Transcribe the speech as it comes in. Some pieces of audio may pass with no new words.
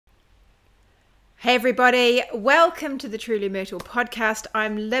Hey everybody, welcome to the Truly Myrtle podcast.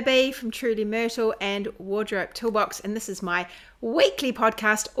 I'm Libby from Truly Myrtle and Wardrobe Toolbox, and this is my weekly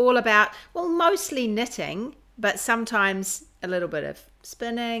podcast all about, well, mostly knitting, but sometimes a little bit of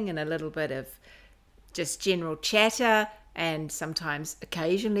spinning and a little bit of just general chatter, and sometimes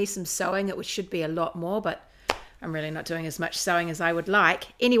occasionally some sewing, which should be a lot more, but I'm really not doing as much sewing as I would like.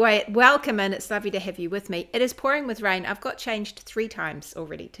 Anyway, welcome, and it's lovely to have you with me. It is pouring with rain. I've got changed 3 times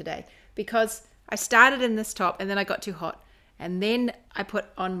already today because I started in this top and then I got too hot. And then I put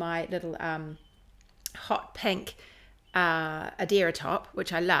on my little hot pink Adira top,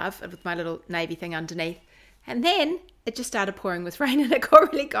 which I love, with my little navy thing underneath. And then it just started pouring with rain and it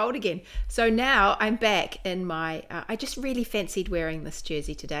got really cold again. So now I'm back in my, I just really fancied wearing this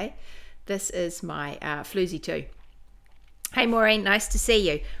jersey today. This is my floozy too. Hey Maureen, nice to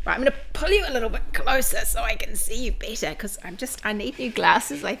see you. Right, I'm going to pull you a little bit closer so I can see you better because I need new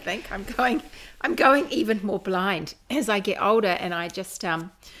glasses, I think. I'm going even more blind as I get older, and I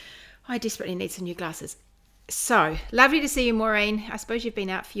desperately need some new glasses. So, lovely to see you, Maureen. I suppose you've been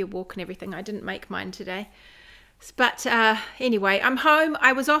out for your walk and everything. I didn't make mine today. But anyway, I'm home.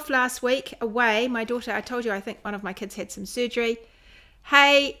 I was off last week, away. My daughter, I told you, I think one of my kids had some surgery.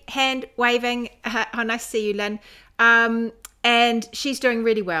 Hey, hand waving. Oh, nice to see you, Lynn. And she's doing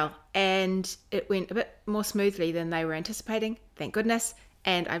really well, and it went a bit more smoothly than they were anticipating, thank goodness.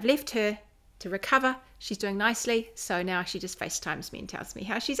 And I've left her to recover. She's doing nicely, so now she just FaceTimes me and tells me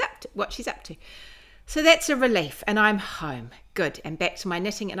how she's up to, what she's up to. So that's a relief, and I'm home. Good, and back to my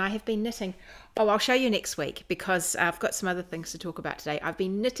knitting, and I have been knitting. Oh, I'll show you next week because I've got some other things to talk about today. I've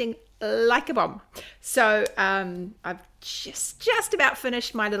been knitting like a bomb. So I've just about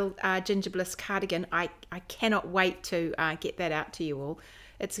finished my little Ginger Bliss cardigan. I cannot wait to get that out to you all.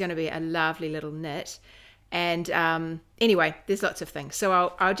 It's going to be a lovely little knit. And anyway, there's lots of things.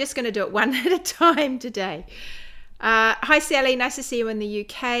 So I'm just going to do it one at a time today. Hi Sally, nice to see you in the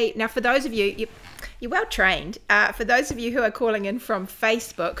UK. Now for those of you, you're well trained. For those of you who are calling in from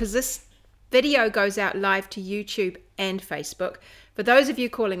Facebook, because this video goes out live to YouTube and Facebook. For those of you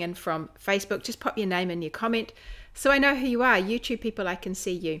calling in from Facebook, just pop your name in your comment so I know who you are. YouTube people, I can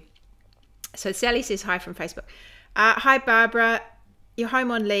see you. So Sally says hi from Facebook. Hi Barbara, you're home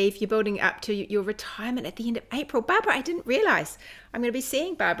on leave. You're building up to your retirement at the end of April. Barbara, I didn't realize. I'm going to be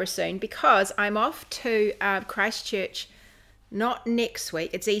seeing Barbara soon because I'm off to Christchurch, not next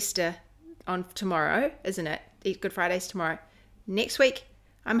week. It's Easter on tomorrow, isn't it? Good Friday's tomorrow. Next week,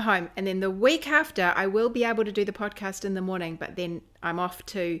 I'm home, and then the week after I will be able to do the podcast in the morning, but then I'm off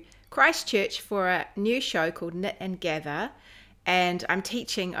to Christchurch for a new show called Knit and Gather, and I'm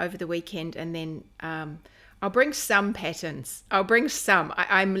teaching over the weekend, and then I'll bring some patterns. I'll bring some.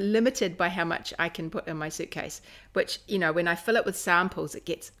 I'm limited by how much I can put in my suitcase, which, you know, when I fill it with samples, it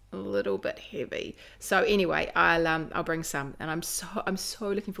gets a little bit heavy. So anyway, I'll bring some, and I'm so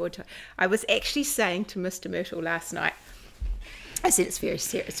looking forward to it. I was actually saying to Mr. Myrtle last night, I said it's very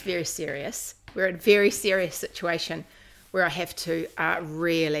serious. We're in a very serious situation where I have to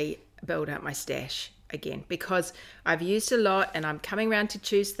really build up my stash again because I've used a lot and I'm coming around to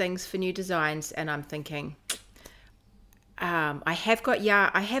choose things for new designs, and I'm thinking I have got yarn.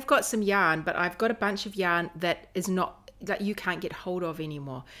 I have got some yarn, but I've got a bunch of yarn that you can't get hold of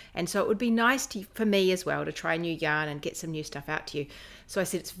anymore. And so it would be nice for me as well to try new yarn and get some new stuff out to you. So I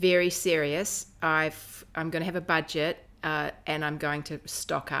said it's very serious. I'm going to have a budget. And I'm going to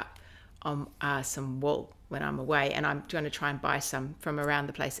stock up on some wool when I'm away, and I'm going to try and buy some from around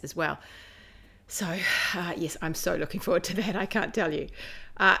the place as well. So yes, I'm so looking forward to that. I can't tell you.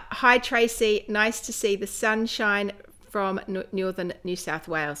 Hi Tracy, nice to see the sunshine from northern New South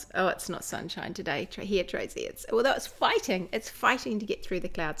Wales. Oh, it's not sunshine today here, Tracy. Although it's fighting to get through the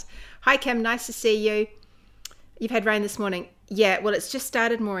clouds. Hi Kim, nice to see you. You've had rain this morning. Yeah, well, it's just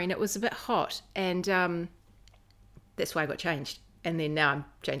started, Maureen. It was a bit hot, and that's why I got changed, and then now I'm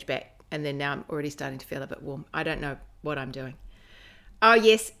changed back, and then now I'm already starting to feel a bit warm. I don't know what I'm doing. Oh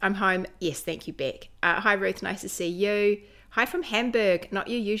yes, I'm home. Yes, thank you, Beck. Hi Ruth, nice to see you. Hi from Hamburg, not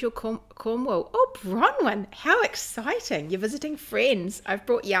your usual Cornwall. Oh, Bronwyn, how exciting. You're visiting friends. I've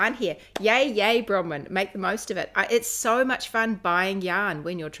brought yarn here. Yay, Bronwyn, make the most of it. It's so much fun buying yarn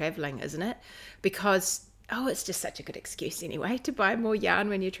when you're traveling, isn't it? Because, it's just such a good excuse anyway to buy more yarn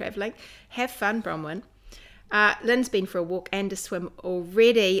when you're traveling. Have fun, Bronwyn. Lynn's been for a walk and a swim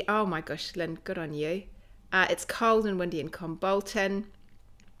already. Oh my gosh, Lynn, good on you. It's cold and windy in Combolton.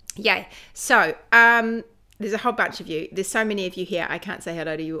 Yay. So, there's a whole bunch of you. There's so many of you here. I can't say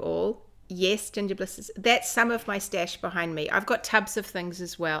hello to you all. Yes, Ginger Bliss. That's some of my stash behind me. I've got tubs of things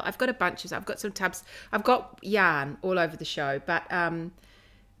as well. I've got a bunch of, I've got some tubs. I've got yarn all over the show, but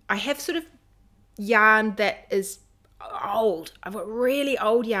I have sort of yarn that is old. I've got really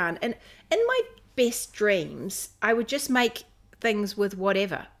old yarn. And in my best dreams, I would just make things with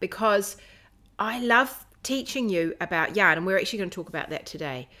whatever, because I love teaching you about yarn, and we're actually going to talk about that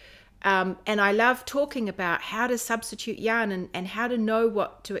today. And I love talking about how to substitute yarn and how to know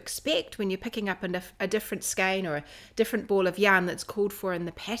what to expect when you're picking up a different skein or a different ball of yarn that's called for in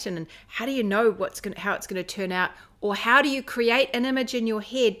the pattern, and how do you know how it's going to turn out, or how do you create an image in your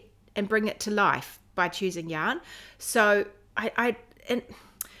head and bring it to life by choosing yarn. So I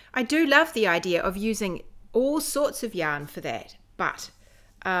do love the idea of using all sorts of yarn for that, but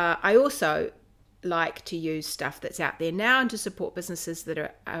I also like to use stuff that's out there now and to support businesses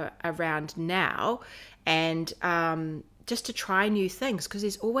that are around now, and just to try new things, because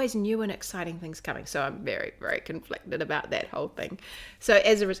there's always new and exciting things coming. So I'm very, very conflicted about that whole thing. So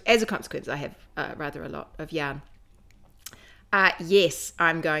as a consequence, I have rather a lot of yarn. Yes,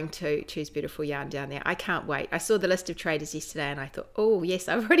 I'm going to choose beautiful yarn down there. I can't wait. I saw the list of traders yesterday and I thought, oh yes,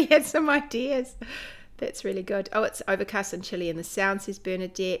 I've already had some ideas. That's really good. Oh, it's overcast and chilly in the sound, says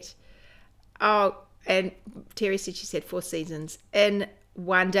Bernadette. Oh, and Terry said she said 4 seasons in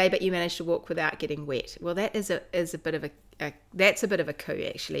one day, but you managed to walk without getting wet. Well, that is a bit of that's a bit of a coup,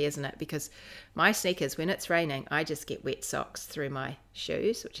 actually, isn't it? Because my sneakers, when it's raining, I just get wet socks through my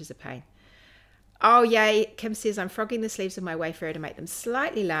shoes, which is a pain. Oh, yay. Kim says, I'm frogging the sleeves of my Wayfarer to make them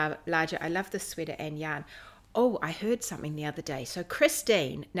slightly larger. I love this sweater and yarn. Oh, I heard something the other day. So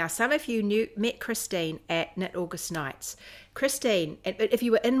Christine, now some of you met Christine at Knit August Nights. Christine, if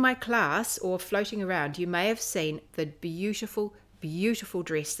you were in my class or floating around, you may have seen the beautiful, beautiful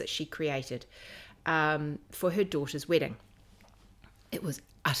dress that she created for her daughter's wedding. It was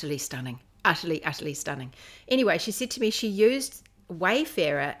utterly stunning, utterly, utterly stunning. Anyway, she said to me she used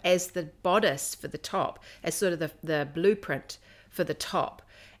Wayfarer as the bodice for the top, as sort of the blueprint for the top,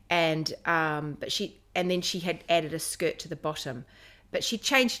 and then she had added a skirt to the bottom, but she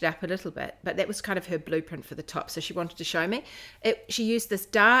changed it up a little bit, but that was kind of her blueprint for the top. So she wanted to show me she used this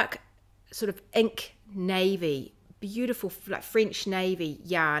dark sort of ink navy, beautiful like French navy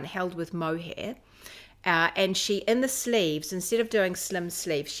yarn held with mohair. And she, in the sleeves, instead of doing slim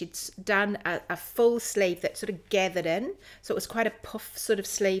sleeves, she'd done a full sleeve that sort of gathered in. So it was quite a puff sort of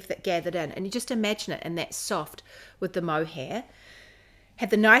sleeve that gathered in. And you just imagine it in that soft with the mohair. Had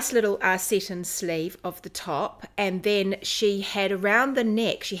the nice little satin sleeve of the top. And then she had around the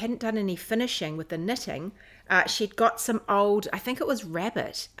neck, she hadn't done any finishing with the knitting. She'd got some old, I think it was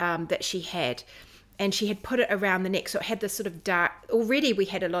rabbit that she had. And she had put it around the neck, so it had this sort of dark, already we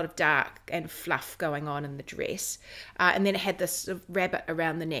had a lot of dark and fluff going on in the dress, and then it had this sort of rabbit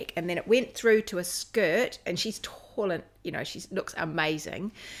around the neck, and then it went through to a skirt, and she's tall and, she looks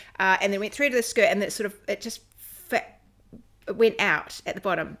amazing, and then went through to the skirt, and it just fit, it went out at the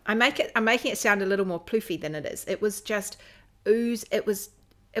bottom. I'm making it sound a little more ploofy than it is. It was just ooze, it was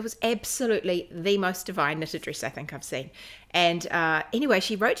absolutely the most divine knitted dress I think I've seen. And anyway,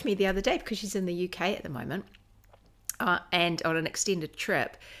 she wrote to me the other day because she's in the UK at the moment and on an extended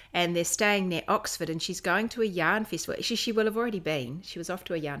trip. And they're staying near Oxford, and she's going to a yarn festival. She will have already been. She was off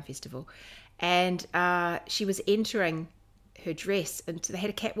to a yarn festival. And she was entering her dress, and they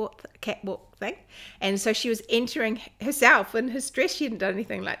had a catwalk thing. And so she was entering herself in her dress. She hadn't done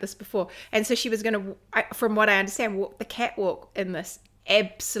anything like this before. And so she was going to, from what I understand, walk the catwalk in this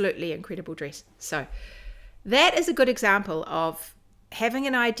absolutely incredible dress. So that is a good example of having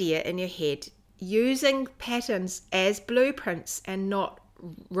an idea in your head, using patterns as blueprints and not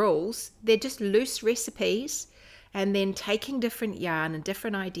rules. They're just loose recipes, and then taking different yarn and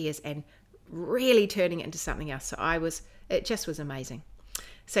different ideas and really turning it into something else. So it just was amazing.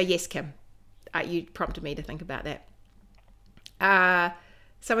 So yes, Kim, you prompted me to think about that.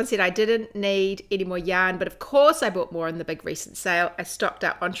 Someone said I didn't need any more yarn, but of course I bought more in the big recent sale. I stocked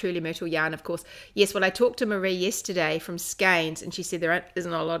up on Truly Myrtle yarn, of course. Yes, well, I talked to Marie yesterday from Skeins, and she said there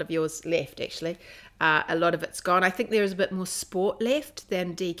isn't a lot of yours left, actually. A lot of it's gone. I think there is a bit more sport left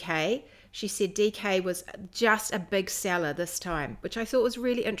than DK. She said DK was just a big seller this time, which I thought was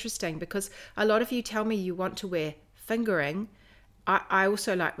really interesting, because a lot of you tell me you want to wear fingering. I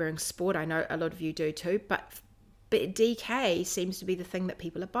also like wearing sport. I know a lot of you do too, but DK seems to be the thing that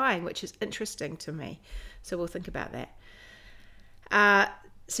people are buying, which is interesting to me. So we'll think about that.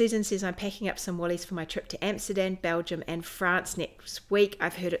 Susan says, I'm packing up some woolies for my trip to Amsterdam, Belgium, and France next week.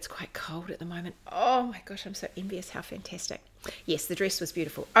 I've heard it's quite cold at the moment. Oh my gosh, I'm so envious. How fantastic. Yes, the dress was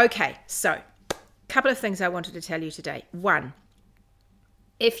beautiful. Okay, so a couple of things I wanted to tell you today. One,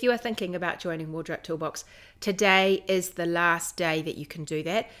 if you are thinking about joining Wardrobe Toolbox, today is the last day that you can do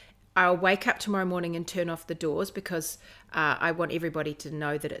that. I'll wake up tomorrow morning and turn off the doors, because I want everybody to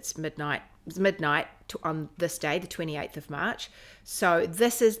know that it's midnight on this day, the 28th of March. So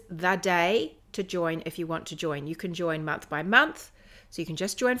this is the day to join if you want to join. You can join month by month. So you can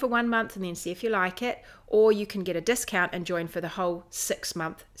just join for 1 month and then see if you like it, or you can get a discount and join for the whole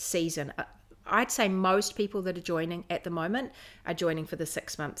 6-month season. I'd say most people that are joining at the moment are joining for the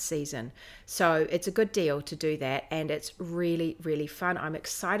 6-month season. So it's a good deal to do that, and it's really, really fun. I'm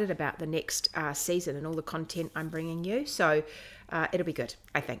excited about the next season and all the content I'm bringing you. So it'll be good,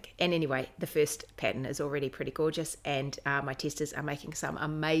 I think. And anyway, the first pattern is already pretty gorgeous, and my testers are making some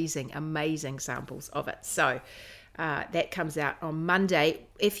amazing, amazing samples of it. So that comes out on Monday.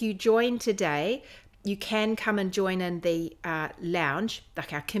 If you join today, you can come and join in the lounge,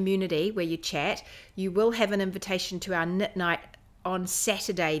 like our community where you chat. You will have an invitation to our knit night on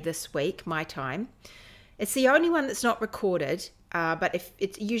Saturday this week, my time. It's the only one that's not recorded, but if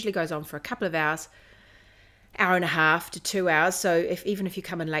it usually goes on for a couple of hours, hour and a half to 2 hours. So even if you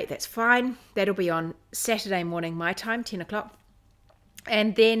come in late, that's fine. That'll be on Saturday morning, my time, 10 o'clock.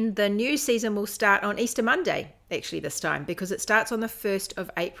 And then the new season will start on Easter Monday, actually, this time, because it starts on the 1st of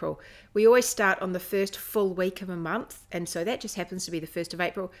April. We always start on the first full week of a month, and so that just happens to be the 1st of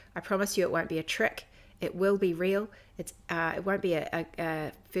April. I promise you it won't be a trick. It will be real. It won't be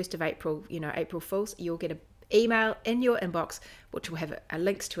a 1st of April, April Fools. You'll get an email in your inbox, which will have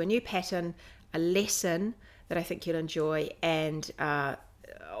links to a new pattern, a lesson that I think you'll enjoy, and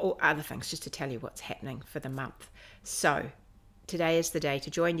all other things, just to tell you what's happening for the month. So today is the day to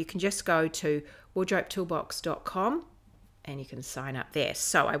join. You can just go to wardrobetoolbox.com and you can sign up there.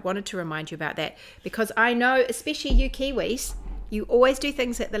 So I wanted to remind you about that, because I know, especially you Kiwis, you always do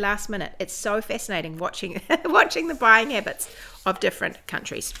things at the last minute. It's so fascinating watching the buying habits of different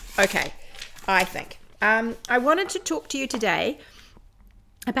countries. Okay, I think. I wanted to talk to you today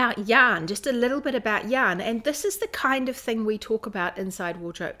about yarn, just a little bit about yarn, and this is the kind of thing we talk about inside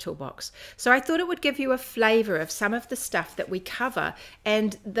Wardrobe Toolbox. So I thought it would give you a flavor of some of the stuff that we cover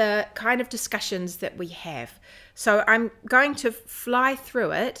and the kind of discussions that we have. So I'm going to fly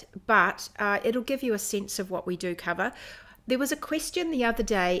through it, but it'll give you a sense of what we do cover. There was a question the other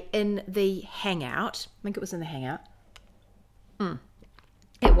day in the Hangout. I think it was in the Hangout.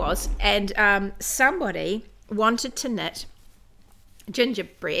 It was, and somebody wanted to knit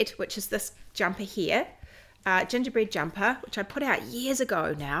gingerbread, which is this jumper here, gingerbread jumper, which I put out years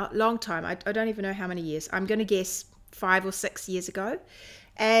ago now, long time. I don't even know how many years. I'm going to guess 5 or 6 years ago.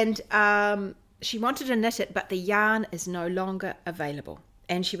 And she wanted to knit it, but the yarn is no longer available.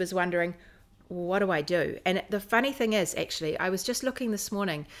 And she was wondering, what do I do? And the funny thing is, actually, I was just looking this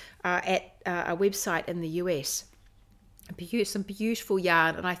morning at a website in the US, some beautiful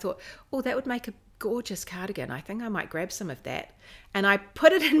yarn, and I thought, oh, that would make a gorgeous cardigan. I think I might grab some of that. And I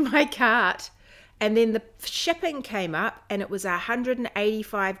put it in my cart, and then the shipping came up, and it was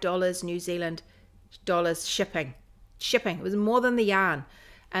 $185 New Zealand dollars shipping. It was more than the yarn.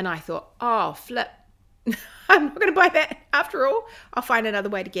 And I thought, oh, flip. I'm not going to buy that after all. I'll find another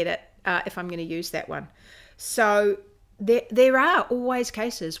way to get it if I'm going to use that one. So there are always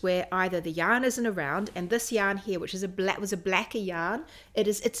cases where either the yarn isn't around, and this yarn here, which is was a blacker yarn,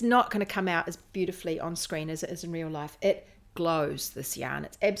 it's not going to come out as beautifully on screen as it is in real life. It glows, this yarn.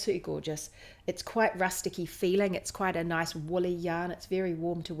 It's absolutely gorgeous. It's quite rusticy feeling. It's quite a nice woolly yarn. It's very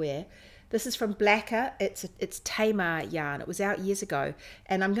warm to wear. This is from Blacker. It's Tamar yarn. It was out years ago,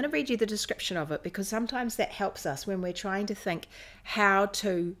 and I'm going to read you the description of it, because sometimes that helps us when we're trying to think how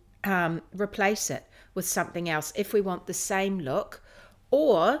to replace it with something else if we want the same look,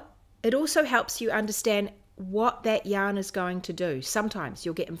 or it also helps you understand what that yarn is going to do. Sometimes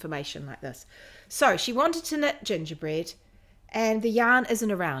you'll get information like this. So she wanted to knit gingerbread, and the yarn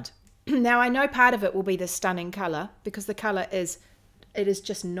isn't around. Now I know part of it will be the stunning color, because the color is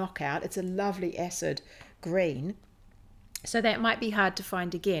just knockout. It's a lovely acid green, so that might be hard to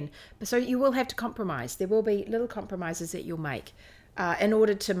find again. But so you will have to compromise. There will be little compromises that you'll make in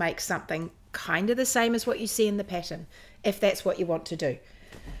order to make something kind of the same as what you see in the pattern, if that's what you want to do.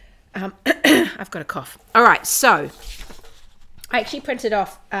 I've got a cough. All right, so I actually printed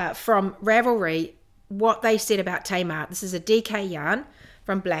off from Ravelry what they said about Tamar. This is a DK yarn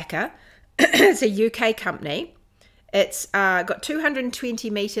from Blacker. It's a UK company. It's got 220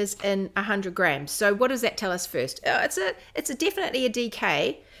 meters in 100 grams. So what does that tell us first? It's definitely a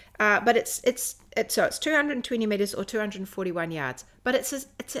DK, but it's 220 meters or 241 yards. But it's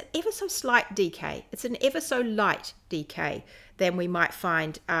an ever so slight DK. It's an ever so light DK than we might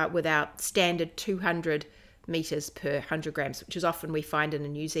find with our standard 200 meters per 100 grams, which is often we find in a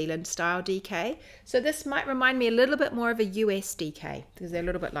New Zealand style DK. So this might remind me a little bit more of a US DK, because they're a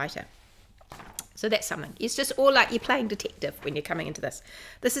little bit lighter. So that's something. It's just all like you're playing detective when you're coming into this.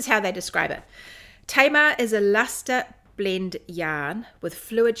 This is how they describe it. Tamar is a luster blend yarn with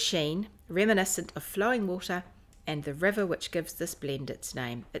fluid sheen, reminiscent of flowing water and the river which gives this blend its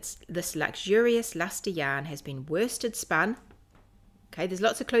name. This luxurious luster yarn has been worsted spun. Okay, there's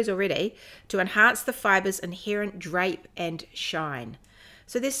lots of clues already, to enhance the fiber's inherent drape and shine.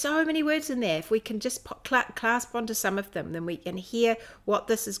 So there's so many words in there. If we can just clasp onto some of them, then we can hear what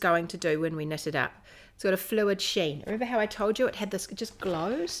this is going to do when we knit it up. It's got a fluid sheen. Remember how I told you it had this, it just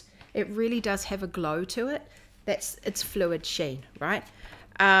glows? It really does have a glow to it. It's fluid sheen, right?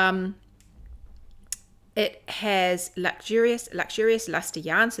 It has luxurious luster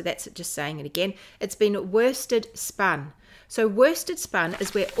yarn, so that's it, just saying it again. It's been worsted spun. So worsted spun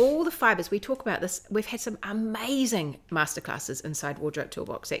is where all the fibers, we talk about this, we've had some amazing masterclasses inside Wardrobe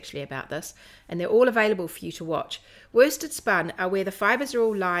Toolbox actually about this, and they're all available for you to watch. Worsted spun are where the fibers are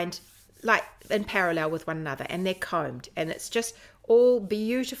all lined like in parallel with one another, and they're combed, and it's just all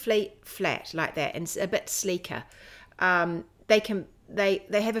beautifully flat like that, and it's a bit sleeker. They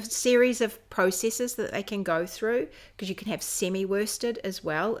have a series of processes that they can go through, because you can have semi-worsted as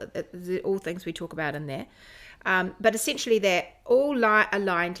well, all things we talk about in there. But essentially they're all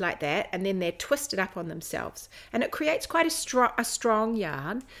aligned like that, and then they're twisted up on themselves, and it creates quite a strong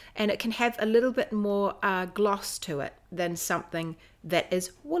yarn, and it can have a little bit more gloss to it than something that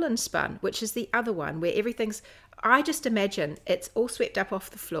is woolen spun, which is the other one where everything's, I just imagine it's all swept up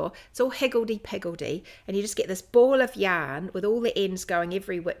off the floor, it's all higgledy-piggledy, and you just get this ball of yarn with all the ends going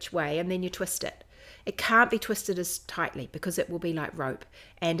every which way, and then you twist it. It can't be twisted as tightly because it will be like rope,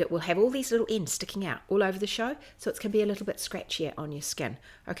 and it will have all these little ends sticking out all over the show, so it's going to be a little bit scratchier on your skin.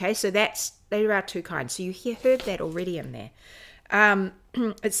 Okay, so there are two kinds. So you heard that already in there.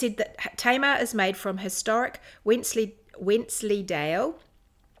 It said that Tamar is made from historic Wensleydale,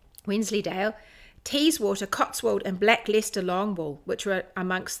 Teeswater, Cotswold and Black Leicester long wool, which are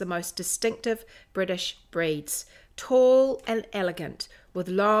amongst the most distinctive British breeds. Tall and elegant, with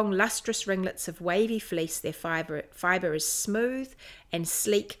long lustrous ringlets of wavy fleece, their fibre is smooth and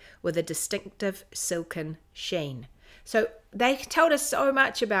sleek with a distinctive silken sheen. So they told us so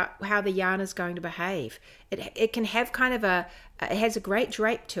much about how the yarn is going to behave. It can have kind of it has a great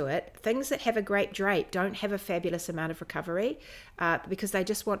drape to it. Things that have a great drape don't have a fabulous amount of recovery because they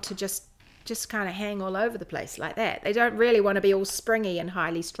just want to just kind of hang all over the place like that. They don't really want to be all springy and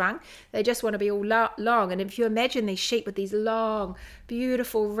highly strung. They just want to be all long. And if you imagine these sheep with these long,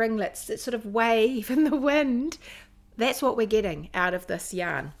 beautiful ringlets that sort of wave in the wind, that's what we're getting out of this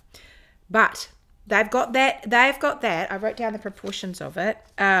yarn. But they've got that. I wrote down the proportions of it.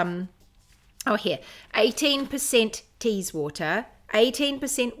 Here, 18% Teeswater,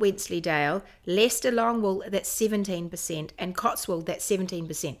 18% Wensleydale, Leicester long wool, that's 17%, and Cotswold, that's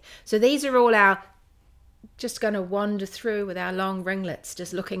 17%. So these are all our, just going to wander through with our long ringlets,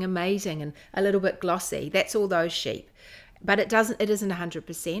 just looking amazing and a little bit glossy. That's all those sheep. But it isn't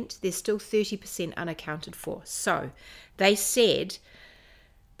 100%. There's still 30% unaccounted for. So they said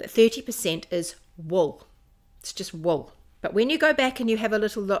that 30% is wool. It's just wool. But when you go back and you have a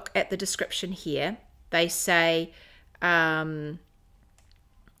little look at the description here, they say, they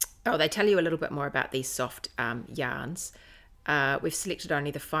tell you a little bit more about these soft yarns. We've selected only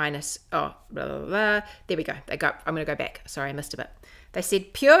the finest. Blah, blah, blah. There we go. I'm going to go back. Sorry, I missed a bit. They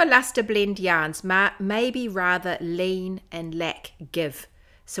said pure luster blend yarns may be rather lean and lack give.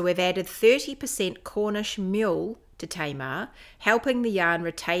 So we've added 30% Cornish mule to Tamar, helping the yarn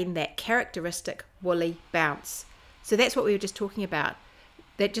retain that characteristic woolly bounce. So that's what we were just talking about.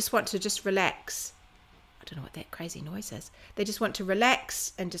 They just want to just relax. I don't know what that crazy noise is. They just want to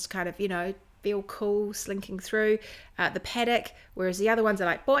relax and just kind of, be all cool, slinking through the paddock, whereas the other ones are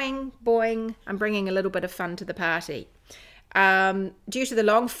like, boing, boing, I'm bringing a little bit of fun to the party. Due to the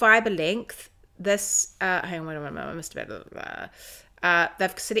long fibre length, this, hang on, I missed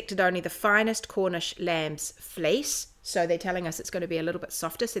they've selected only the finest Cornish lamb's fleece. So they're telling us it's going to be a little bit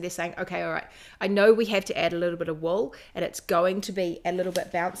softer. So they're saying, okay, all right, I know we have to add a little bit of wool and it's going to be a little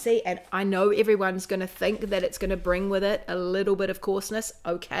bit bouncy. And I know everyone's going to think that it's going to bring with it a little bit of coarseness.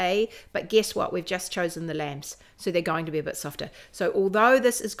 Okay, but guess what? We've just chosen the lambs. So they're going to be a bit softer. So although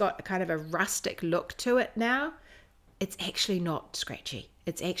this has got a kind of a rustic look to it now, it's actually not scratchy.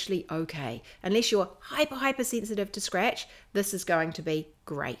 It's actually okay. Unless you're hyper sensitive to scratch, this is going to be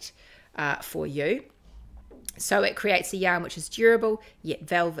great for you. So it creates a yarn which is durable, yet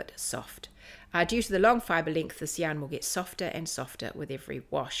velvet soft. Due to the long fibre length, this yarn will get softer and softer with every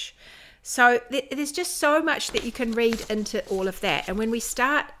wash. So there's just so much that you can read into all of that. And when we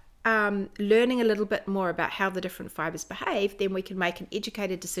start learning a little bit more about how the different fibers behave, then we can make an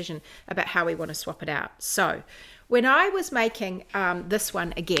educated decision about how we want to swap it out. So when I was making this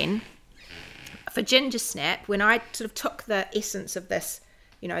one again for ginger snap, when I sort of took the essence of this,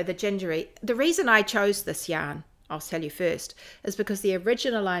 the gingery, the reason I chose this yarn, I'll tell you first, is because the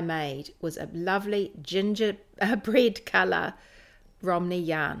original I made was a lovely gingerbread colour Romney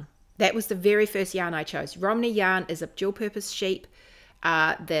yarn. That was the very first yarn I chose. Romney yarn is a dual purpose sheep.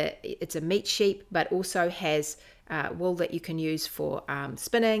 It's a meat sheep, but also has wool that you can use for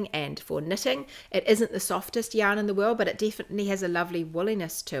spinning and for knitting. It isn't the softest yarn in the world, but it definitely has a lovely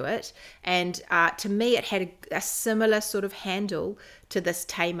woolliness to it. And to me, it had a similar sort of handle to this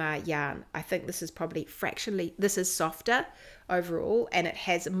Tamar yarn. I think this is probably fractionally, this is softer overall, and it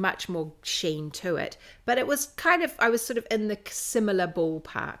has much more sheen to it. But it was I was sort of in the similar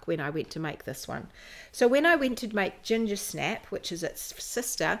ballpark when I went to make this one. So when I went to make Ginger Snap, which is its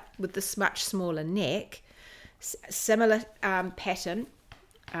sister with this much smaller neck, similar pattern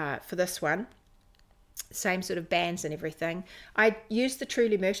for this one, same sort of bands and everything, I used the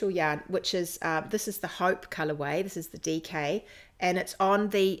Truly Myrtle yarn, which is this is the Hope colorway, this is the DK, and it's on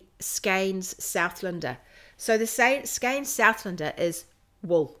the Skeins Southlander. So the Skeins Southlander is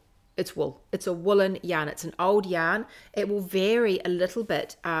wool. It's wool. It's a woolen yarn. It's an old yarn. It will vary a little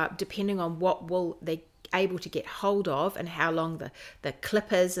bit depending on what wool they're able to get hold of and how long the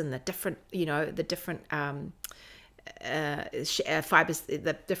clippers and the different, the different fibers,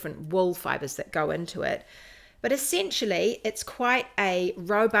 the different wool fibers that go into it. But essentially, it's quite a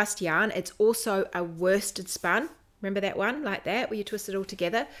robust yarn. It's also a worsted spun. Remember that one like that where you twist it all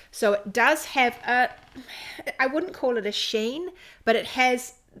together? So it does have I wouldn't call it a sheen, but it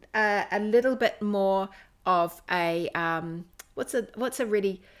has a little bit more of a what's a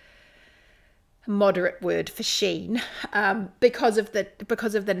really moderate word for sheen, because of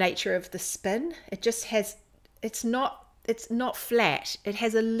the nature of the spin. It just has, it's not flat. It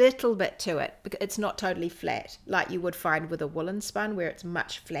has a little bit to it. It's not totally flat like you would find with a woolen spun, where it's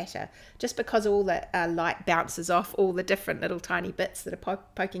much flatter, just because all the light bounces off all the different little tiny bits that are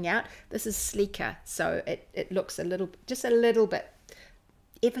poking out. This is sleeker, so it looks just a little bit,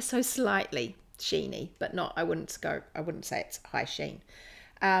 ever so slightly sheeny, but not, I wouldn't say it's high sheen.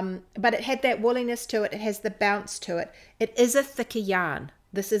 But it had that woolliness to it. It has the bounce to it. It is a thicker yarn.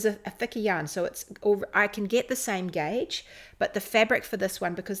 This is a thicker yarn, so I can get the same gauge, but the fabric for this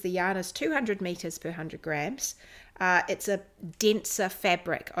one, because the yarn is 200 meters per 100 grams, it's a denser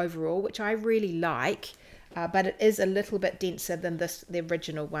fabric overall, which I really like, but it is a little bit denser than the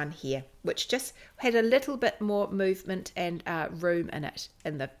original one here, which just had a little bit more movement and room in it,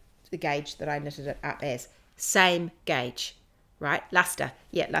 in the gauge that I knitted it up as. Same gauge. Right, luster.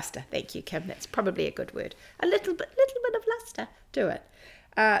 Yeah, luster. Thank you, Kim. That's probably a good word. A little bit of luster to it.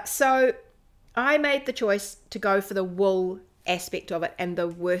 So I made the choice to go for the wool aspect of it and the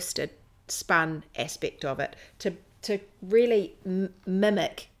worsted spun aspect of it to really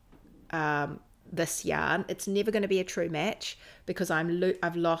mimic this yarn. It's never going to be a true match because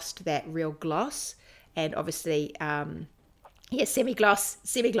I've lost that real gloss, and obviously yeah, semi-gloss.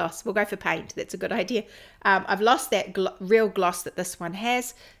 We'll go for paint. That's a good idea. I've lost that real gloss that this one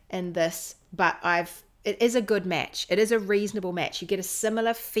has in this, but it is a good match. It is a reasonable match. You get a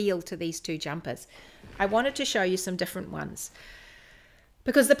similar feel to these two jumpers. I wanted to show you some different ones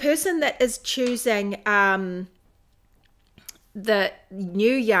because the person that is choosing the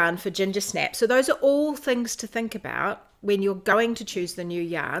new yarn for Ginger Snap, so those are all things to think about when you're going to choose the new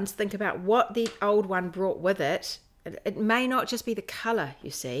yarns. Think about what the old one brought with it. It may not just be the color,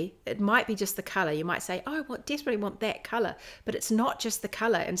 you see. It might be just the color. You might say, oh, I desperately want that color. But it's not just the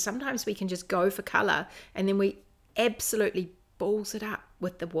color. And sometimes we can just go for color and then we absolutely balls it up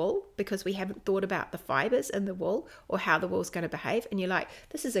with the wool because we haven't thought about the fibers in the wool or how the wool's going to behave. And you're like,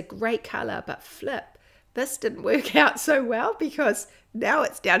 this is a great color, but flip, this didn't work out so well because now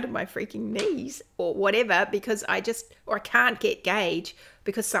it's down to my freaking knees or whatever because I can't get gauge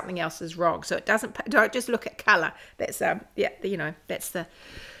because something else is wrong. So don't just look at color. That's that's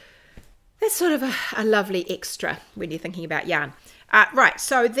sort of a lovely extra when you're thinking about yarn. Right,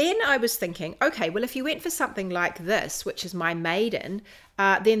 so then I was thinking, okay, well, if you went for something like this, which is my maiden,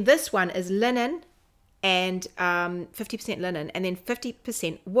 then this one is linen and 50% linen and then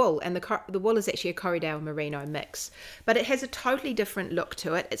 50% wool, and the wool is actually a Corriedale merino mix, but it has a totally different look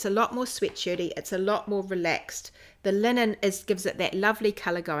to it. It's a lot more sweatshirty, it's a lot more relaxed. The linen gives it that lovely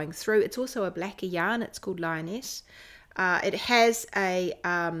color going through. It's also a blacker yarn. It's called Lioness. It has a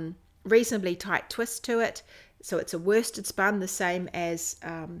reasonably tight twist to it, so it's a worsted spun, the same as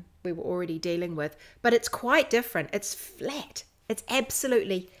we were already dealing with, but it's quite different. It's flat. It's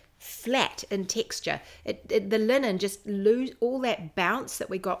absolutely flat in texture. The linen just lose all that bounce that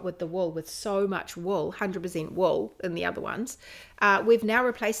we got with the wool, with so much wool, 100% wool in the other ones. We've now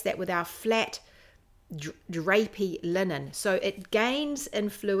replaced that with our flat drapey linen. So it gains in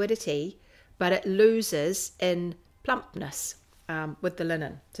fluidity, but it loses in plumpness with the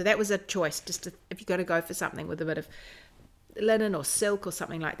linen. So that was a choice, just if you've got to go for something with a bit of linen or silk or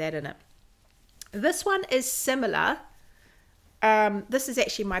something like that in it. This one is similar. This is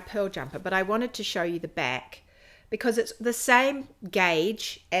actually my pearl jumper, but I wanted to show you the back because it's the same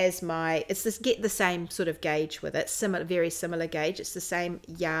gauge as get the same sort of gauge with it, very similar gauge. It's the same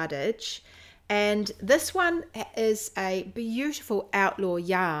yardage. And this one is a beautiful outlaw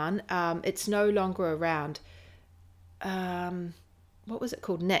yarn. It's no longer around. What was it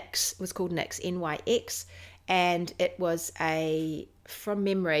called? Nyx. It was called Nyx, NYX. And it was from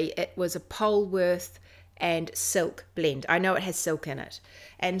memory, it was a Polworth and silk blend. I know it has silk in it.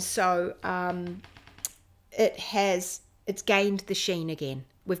 And so it's gained the sheen again.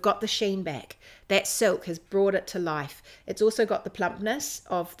 We've got the sheen back. That silk has brought it to life. It's also got the plumpness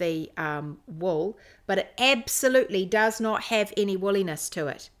of the wool, but it absolutely does not have any woolliness to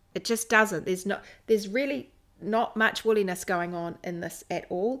it. It just doesn't. There's really not much woolliness going on in this at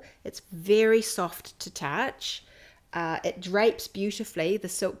all. It's very soft to touch. It drapes beautifully. The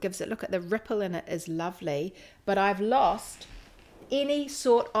silk gives it, look at the ripple in it is lovely, but I've lost any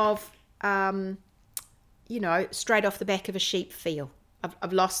sort of, straight off the back of a sheep feel.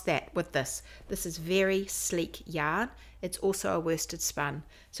 I've lost that with this. This is very sleek yarn. It's also a worsted spun.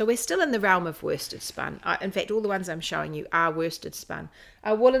 So we're still in the realm of worsted spun. In fact, all the ones I'm showing you are worsted spun.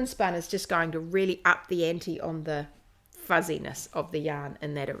 A woolen spun is just going to really up the ante on the fuzziness of the yarn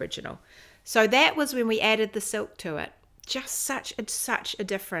in that original. So that was when we added the silk to it. Just such a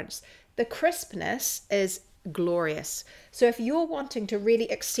difference. The crispness is glorious. So if you're wanting to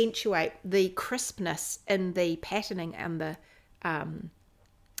really accentuate the crispness in the patterning and the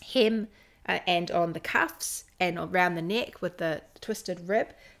hem and on the cuffs and around the neck with the twisted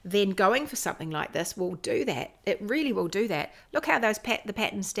rib, then going for something like this will do that. It really will do that. Look how the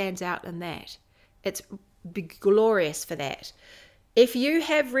pattern stands out in that. It's glorious for that. If you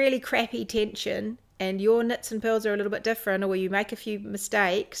have really crappy tension and your knits and pearls are a little bit different, or you make a few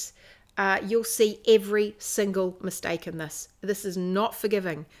mistakes, you'll see every single mistake in this. This is not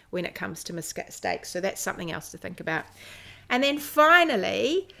forgiving when it comes to mistakes. So that's something else to think about. And then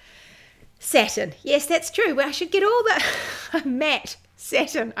finally, satin. Yes, that's true. Well, I should get all the matte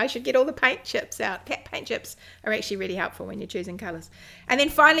satin. I should get all the paint chips out. Paint chips are actually really helpful when you're choosing colours. And then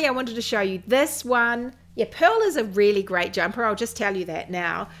finally, I wanted to show you this one. Yeah, Pearl is a really great jumper. I'll just tell you that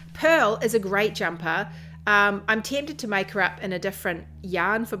now. Pearl is a great jumper. I'm tempted to make her up in a different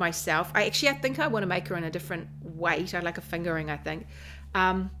yarn for myself. I think I want to make her in a different weight. I like a fingering, I think.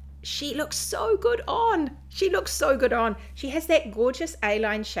 She looks so good on. She looks so good on. She has that gorgeous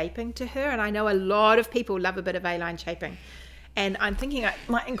A-line shaping to her, and I know a lot of people love a bit of A-line shaping. And I'm thinking I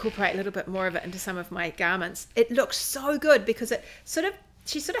might incorporate a little bit more of it into some of my garments. It looks so good because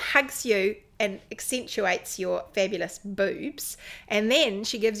she sort of hugs you and accentuates your fabulous boobs, and then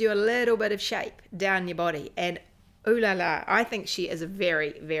she gives you a little bit of shape down your body. And ooh la la, I think she is a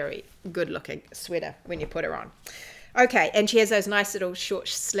very, very good looking sweater when you put her on. Okay, and she has those nice little short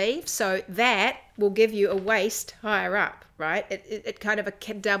sleeves, so that will give you a waist higher up, right? It kind of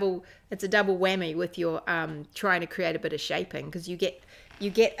it's a double whammy with your trying to create a bit of shaping, because you get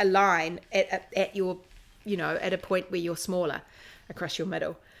a line at your, at a point where you're smaller across your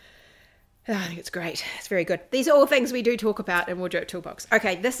middle. Oh, I think it's great. It's very good. These are all things we do talk about in Wardrobe Toolbox.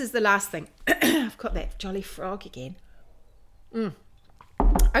 Okay, this is the last thing. I've got that jolly frog again.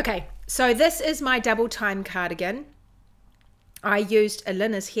 Okay, so this is my double time cardigan. I used,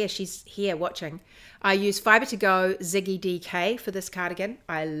 Alina's here, she's here watching. I used Fibre to Go Ziggy DK for this cardigan.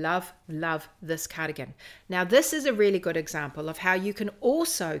 I love, love this cardigan. Now this is a really good example of how you can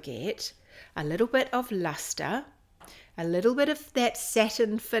also get a little bit of luster, a little bit of that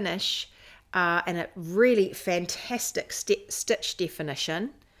satin finish, and a really fantastic stitch definition.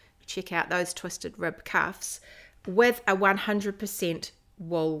 Check out those twisted rib cuffs with a 100%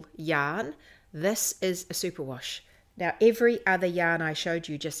 wool yarn. This is a superwash. Now, every other yarn I showed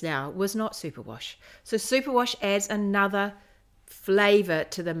you just now was not superwash. So superwash adds another flavor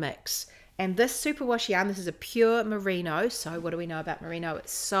to the mix. And this superwash yarn, this is a pure merino. So what do we know about merino?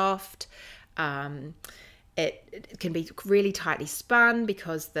 It's soft. It can be really tightly spun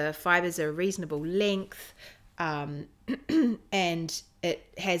because the fibers are a reasonable length. And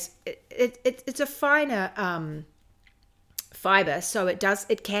it's a finer fiber, so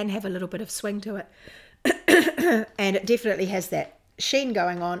it can have a little bit of swing to it. And it definitely has that sheen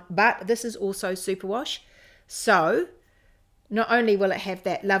going on, but this is also superwash. So not only will it have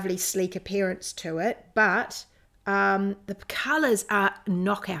that lovely sleek appearance to it, but the colours are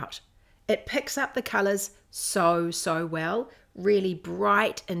knockout. It picks up the colours so well. Really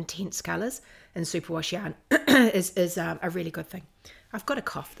bright, intense colours. And superwash yarn is a really good thing. I've got a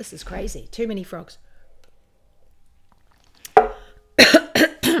cough. This is crazy. Too many frogs.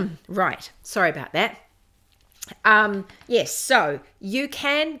 Right. Sorry about that. Yes, so you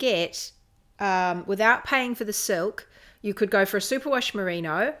can get, without paying for the silk, you could go for a superwash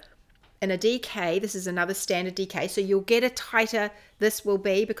merino and a DK. This is another standard DK. So you'll get a tighter, this will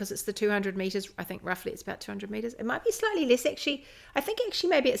be, because it's the 200 meters. I think roughly it's about 200 meters. It might be slightly less actually. I think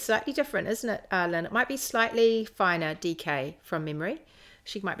actually maybe it's slightly different, isn't it, Lynn? It might be slightly finer DK from memory.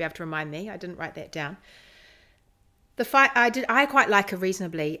 She might be able to remind me. I didn't write that down. I quite like a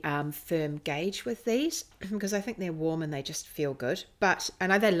reasonably firm gauge with these because I think they're warm and they just feel good. But I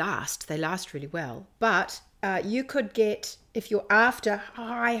know they last really well. But you could get, if you're after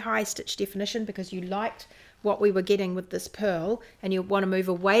high stitch definition because you liked what we were getting with this pearl and you want to move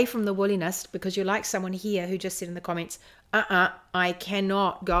away from the wooliness because you're like someone here who just said in the comments, I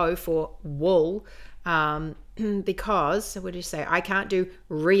cannot go for wool because, what did you say? I can't do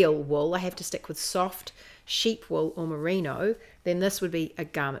real wool. I have to stick with soft sheep wool or merino. Then this would be a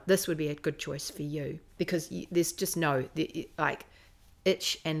garment. This would be a good choice for you because there's just no, like,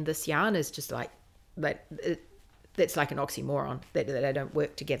 itch and this yarn is just like, that's like an oxymoron. They don't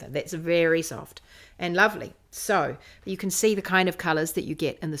work together. That's very soft and lovely. So you can see the kind of colours that you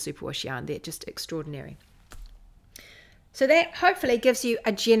get in the superwash yarn. They're just extraordinary. So that hopefully gives you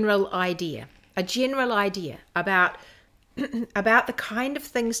a general idea about the kind of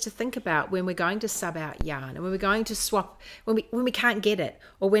things to think about when we're going to sub out yarn and when we're going to swap, when we can't get it,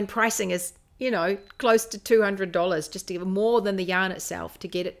 or when pricing is, close to $200 just to give more than the yarn itself to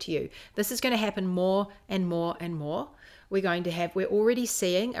get it to you. This is going to happen more and more and more. We're already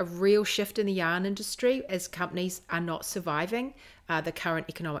seeing a real shift in the yarn industry as companies are not surviving the current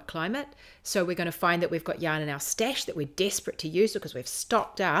economic climate. So we're going to find that we've got yarn in our stash that we're desperate to use because we've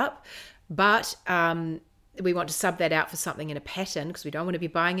stocked up, but we want to sub that out for something in a pattern because we don't want to be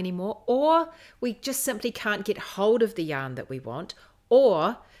buying anymore, or we just simply can't get hold of the yarn that we want,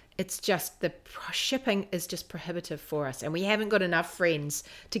 or it's just the shipping is just prohibitive for us and we haven't got enough friends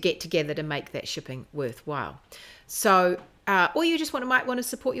to get together to make that shipping worthwhile. So, or you just might want to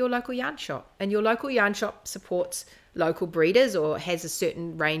support your local yarn shop, and your local yarn shop supports local breeders or has a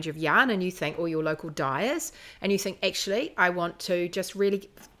certain range of yarn, and you think, or your local dyers, and you think, actually, I want to just really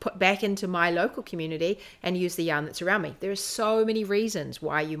put back into my local community and use the yarn that's around me. There are so many reasons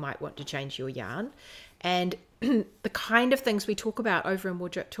why you might want to change your yarn. And the kind of things we talk about over in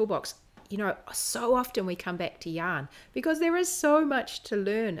Wardrobe Toolbox, so often we come back to yarn because there is so much to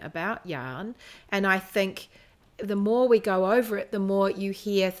learn about yarn. And I think the more we go over it, the more you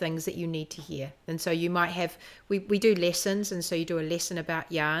hear things that you need to hear. And so you might have, we do lessons, and so you do a lesson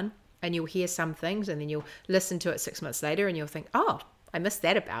about yarn and you'll hear some things and then you'll listen to it 6 months later and you'll think, oh, I missed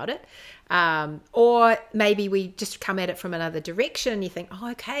that about it. Or maybe we just come at it from another direction and you think,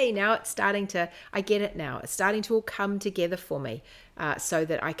 oh, okay, now it's starting to, I get it now. It's starting to all come together for me so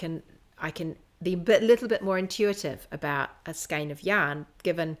that I can be a little bit more intuitive about a skein of yarn,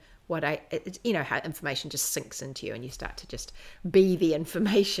 given what how information just sinks into you and you start to just be the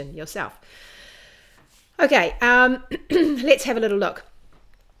information yourself. Okay, let's have a little look.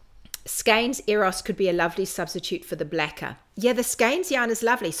 Skeins Eros could be a lovely substitute for the blacker. Yeah, the Skeins yarn is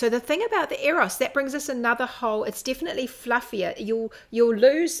lovely. So the thing about the Eros, that brings us another whole, it's definitely fluffier. You'll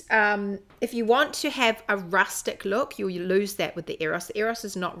lose, if you want to have a rustic look, you'll lose that with the Eros. The Eros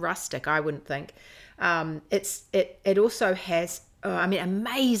is not rustic, I wouldn't think. It also has,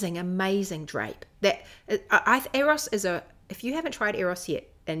 amazing drape. Eros is if you haven't tried Eros yet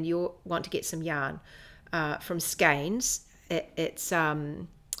and you want to get some yarn from Skeins, it's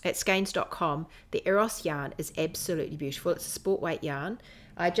at skeins.com. The Eros yarn is absolutely beautiful. It's a sport weight yarn.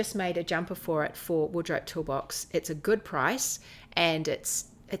 I just made a jumper for it for Wardrobe Toolbox. It's a good price and it's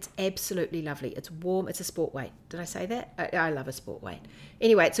absolutely lovely. It's warm. It's a sport weight. Did I say that? I love a sport weight.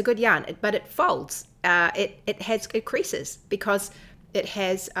 Anyway, it's a good yarn, but it folds. It creases because it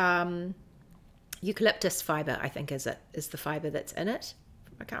has eucalyptus fiber, I think is the fiber that's in it.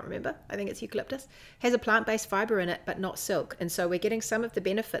 I can't remember. I think it's eucalyptus. Has a plant-based fiber in it, but not silk. And so we're getting some of the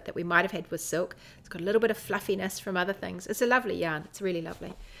benefit that we might have had with silk. It's got a little bit of fluffiness from other things. It's a lovely yarn. It's really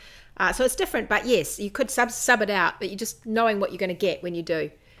lovely. So it's different, but yes, you could sub it out, but you're just knowing what you're going to get when you do.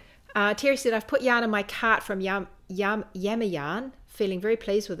 Terry said, I've put yarn in my cart from Yama Yarn feeling very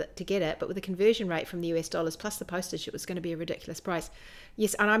pleased with it to get it, but with the conversion rate from the US dollars plus the postage, it was going to be a ridiculous price.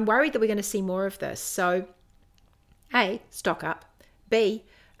 Yes, and I'm worried that we're going to see more of this. So, A, stock up. B,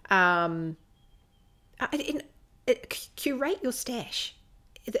 curate your stash.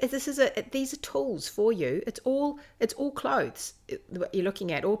 These are tools for you. It's all clothes that you're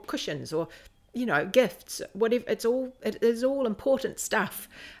looking at, or cushions, or gifts, whatever. It is all important stuff.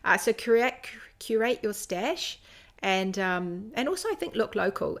 So curate your stash, and also I think look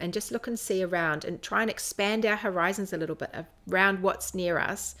local and just look and see around and try and expand our horizons a little bit around what's near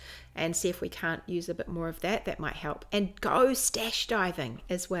us, and see if we can't use a bit more of that. That might help. And go stash diving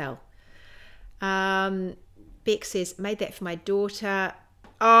as well. Beck says, made that for my daughter.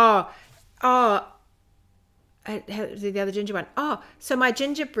 The other ginger one. So my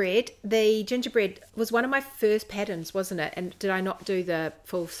gingerbread, the gingerbread was one of my first patterns, wasn't it? And did I not do the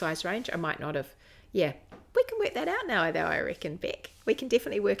full size range? I might not have. Yeah, we can work that out now, though, I reckon, Beck. We can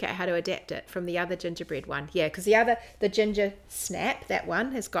definitely work out how to adapt it from the other gingerbread one. Yeah, because the ginger snap, that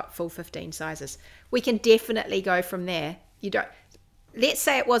one has got full 15 sizes. We can definitely go from there. Let's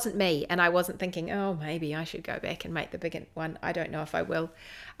say it wasn't me and I wasn't thinking, oh, maybe I should go back and make the bigger one. I don't know if I will.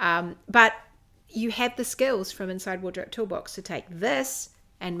 But you have the skills from inside Wardrobe Toolbox to take this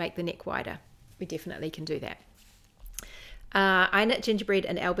and make the neck wider. We definitely can do that. I knit gingerbread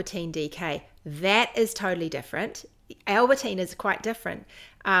in Albertine DK. That is totally different. Albertine is quite different.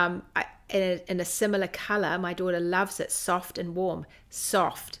 In a similar color, my daughter loves it, soft and warm.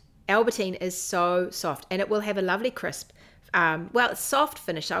 Soft. Albertine is so soft, and it will have a lovely crisp. It's soft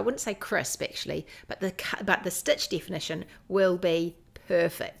finish. I wouldn't say crisp actually, but the stitch definition will be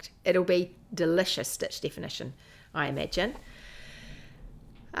perfect. It'll be delicious stitch definition, I imagine.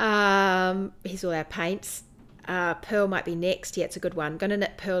 Here's all our paints. Pearl might be next. Yeah, it's a good one. I'm going to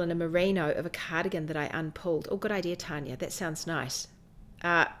knit pearl in a merino of a cardigan that I unpulled. Oh, good idea, Tanya. That sounds nice.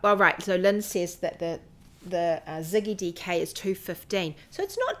 Right. So Lynn says that the Ziggy DK is $2.15. So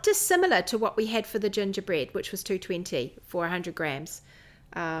it's not dissimilar to what we had for the gingerbread, which was $2.20 for 100 grams.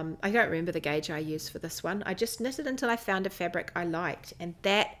 I don't remember the gauge I used for this one. I just knitted until I found a fabric I liked, and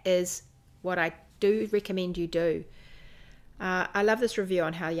that is what I do recommend you do. I love this review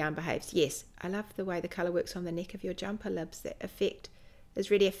on how yarn behaves. Yes, I love the way the colour works on the neck of your jumper, Libs. That effect is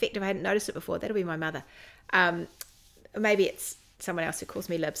really effective. I hadn't noticed it before. That'll be my mother. Maybe it's someone else who calls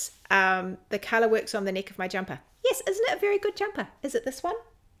me Libs. The colour works on the neck of my jumper. Yes, isn't it a very good jumper? Is it this one?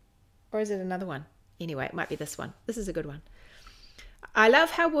 Or is it another one? Anyway, it might be this one. This is a good one. I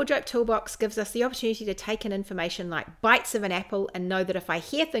love how Wardrobe Toolbox gives us the opportunity to take in information like bites of an apple and know that if I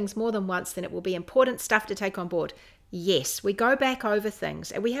hear things more than once, then it will be important stuff to take on board. Yes, we go back over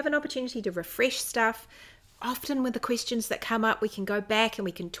things and we have an opportunity to refresh stuff. Often with the questions that come up, we can go back and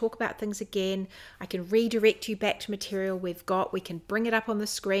we can talk about things again. I can redirect you back to material we've got. We can bring it up on the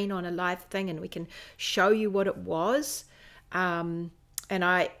screen on a live thing and we can show you what it was. And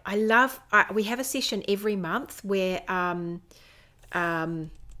I love, we have a session every month where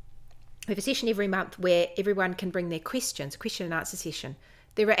everyone can bring their questions, question and answer session.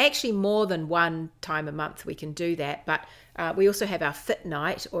 There are actually more than one time a month we can do that, but we also have our fit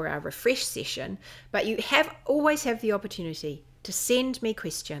night or our refresh session. But you always have the opportunity to send me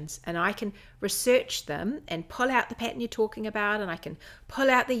questions and I can research them and pull out the pattern you're talking about, and I can pull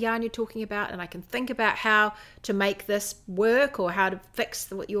out the yarn you're talking about, and I can think about how to make this work or how to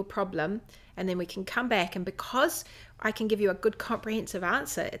fix your problem, and then we can come back. And because I can give you a good comprehensive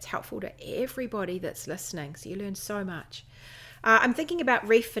answer, it's helpful to everybody that's listening, so you learn so much. I'm thinking about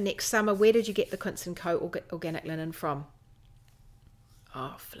reef for next summer. Where did you get the Quince & Co. organic linen from?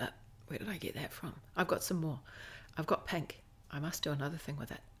 Oh, flip. Where did I get that from? I've got some more. I've got pink. I must do another thing with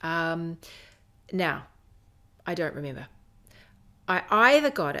it. Now, I don't remember.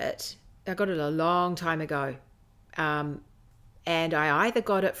 I got it a long time ago. And I either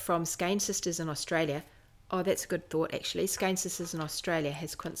got it from Skein Sisters in Australia. Oh, that's a good thought, actually. Skein Sisters in Australia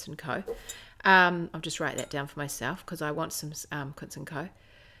has Quince & Co. I'll just write that down for myself because I want some Quince & Co.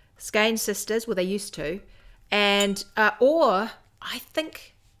 Skein Sisters, well, they used to. And, or I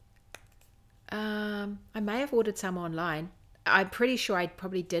think I may have ordered some online. I'm pretty sure I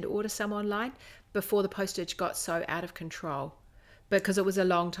probably did order some online before the postage got so out of control, because it was a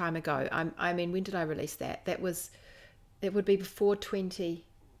long time ago. I mean, when did I release that? It would be before 20.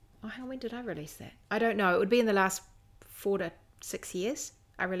 Oh, hang on, when did I release that? I don't know. It would be in the last 4 to 6 years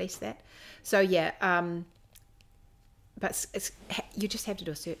I released that. So yeah, but you just have to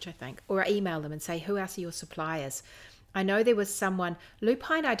do a search, I think, or email them and say, who else are your suppliers? I know there was someone,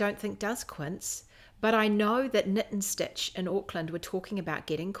 Lupine I don't think does Quince, but I know that Knit and Stitch in Auckland were talking about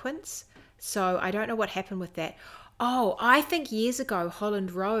getting Quince. So I don't know what happened with that. Oh, I think years ago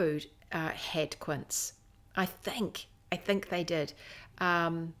Holland Road had quince. I think they did. I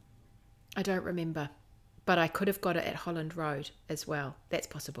don't remember, but I could have got it at Holland Road as well. That's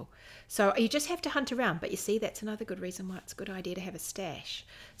possible. So you just have to hunt around. But you see, that's another good reason why it's a good idea to have a stash.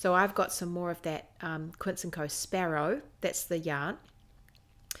 So I've got some more of that Quince & Co. Sparrow. That's the yarn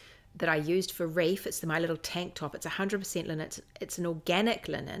that I used for Reef. It's my little tank top. It's 100% linen. It's an organic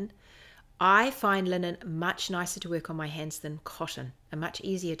linen. I find linen much nicer to work on my hands than cotton, and much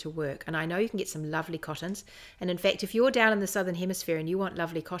easier to work. And I know you can get some lovely cottons. And in fact, if you're down in the Southern Hemisphere and you want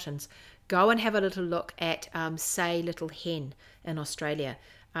lovely cottons, go and have a little look at Say Little Hen in Australia.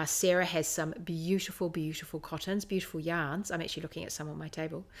 Sarah has some beautiful, beautiful cottons, beautiful yarns. I'm actually looking at some on my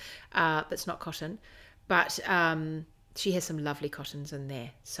table. It's not cotton, but she has some lovely cottons in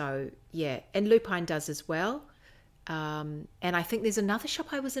there. So yeah, and Lupine does as well. And I think there's another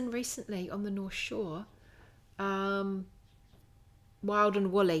shop I was in recently on the North Shore, Wild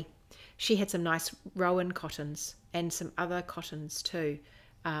and Woolly. She had some nice Rowan cottons and some other cottons too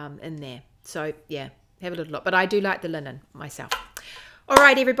in there. So yeah, have a little look. But I do like the linen myself. All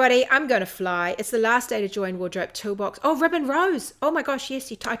right, everybody, I'm going to fly. It's the last day to join Wardrobe Toolbox. Oh, Ribbon Rose. Oh my gosh, yes,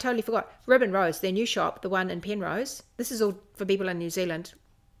 I totally forgot. Ribbon Rose, their new shop, the one in Penrose. This is all for people in New Zealand,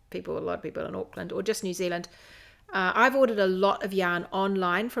 a lot of people in Auckland, or just New Zealand. I've ordered a lot of yarn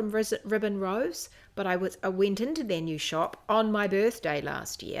online from Ribbon Rose, but I went into their new shop on my birthday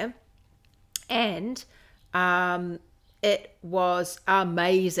last year, and it was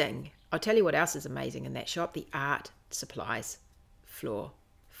amazing. I'll tell you what else is amazing in that shop: the art supplies floor.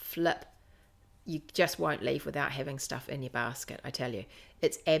 Flip. You just won't leave without having stuff in your basket, I tell you.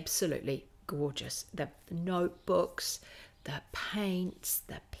 It's absolutely gorgeous. The notebooks, the paints,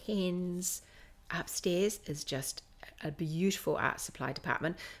 the pens. Upstairs is just a beautiful art supply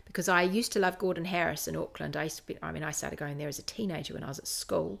department, because I used to love Gordon Harris in Auckland. I started going there as a teenager when I was at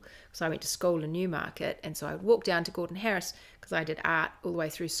school, because I went to school in Newmarket, and so I would walk down to Gordon Harris because I did art all the way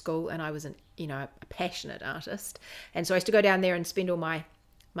through school, and I was a passionate artist, and so I used to go down there and spend all my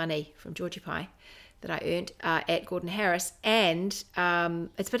money from Georgie Pie that I earned at Gordon Harris, and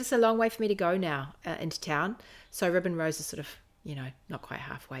it's a long way for me to go now into town. So Ribbon Rose is sort of, not quite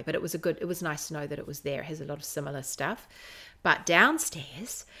halfway, but it was nice to know that it was there. It has a lot of similar stuff. But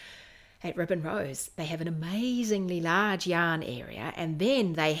downstairs at Ribbon Rose, they have an amazingly large yarn area, and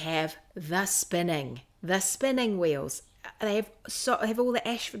then they have the spinning wheels. They have all the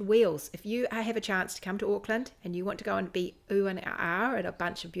Ashford wheels. If you have a chance to come to Auckland and you want to go and be ooh and ah at a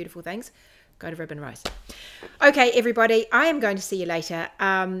bunch of beautiful things, go to Ribbon Rose. Okay, everybody, I am going to see you later.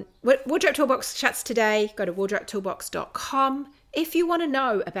 Wardrobe Toolbox shuts today. Go to wardrobetoolbox.com. If you want to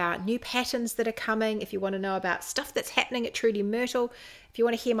know about new patterns that are coming, if you want to know about stuff that's happening at Trudy Myrtle, if you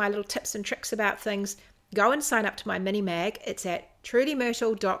want to hear my little tips and tricks about things, go and sign up to my mini mag. It's at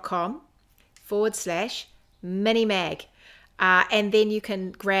trudymyrtle.com/mini mag. And then you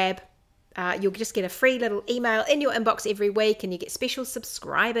can grab, you'll just get a free little email in your inbox every week, and you get special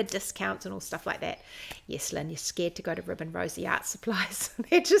subscriber discounts and all stuff like that. Yes, Lynn, you're scared to go to Ribbon Rose, the art supplies.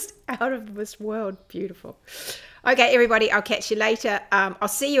 They're just out of this world beautiful. Okay, everybody, I'll catch you later. I'll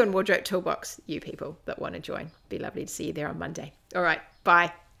see you in Wardrobe Toolbox, you people that want to join. Be lovely to see you there on Monday. All right,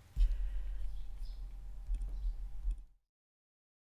 bye.